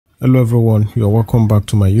Hello everyone, you're welcome back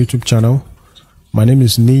to my YouTube channel. My name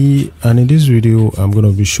is Nii, and in this video I'm going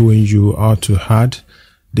to be showing you how to add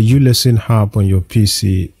the uLesson app on your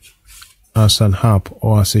PC as an app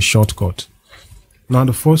or as a shortcut. Now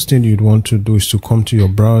the first thing you'd want to do is to come to your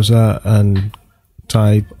browser and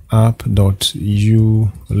type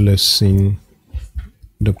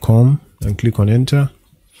app.uLesson.com and click on enter.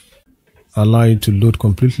 Allow it to load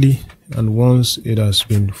completely, and once it has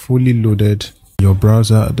been fully loaded your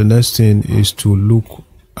browser, the next thing is to look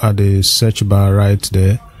at the search bar right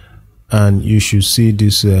there, and you should see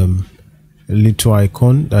this little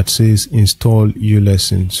icon that says install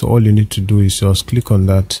uLesson. So all you need to do is just click on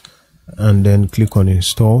that and then click on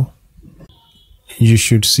install. You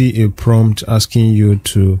should see a prompt asking you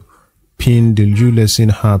to pin the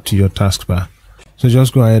uLesson app to your taskbar. So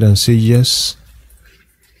just go ahead and say yes,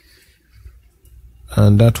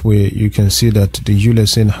 and that way you can see that the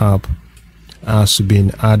uLesson app has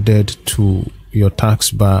been added to your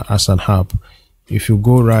taskbar as an app. If you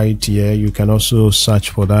go right here, you can also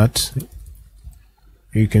search for that.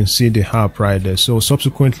 You can see the app right there. So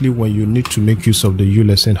subsequently, when you need to make use of the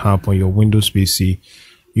uLesson app on your Windows PC,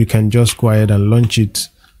 you can just go ahead and launch it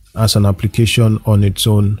as an application on its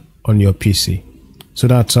own on your PC. So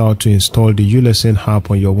that's how to install the uLesson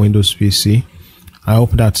app on your Windows PC. I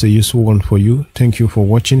hope that's a useful one for you. Thank you for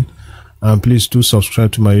watching, and please do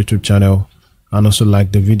subscribe to my YouTube channel and also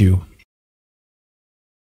like the video.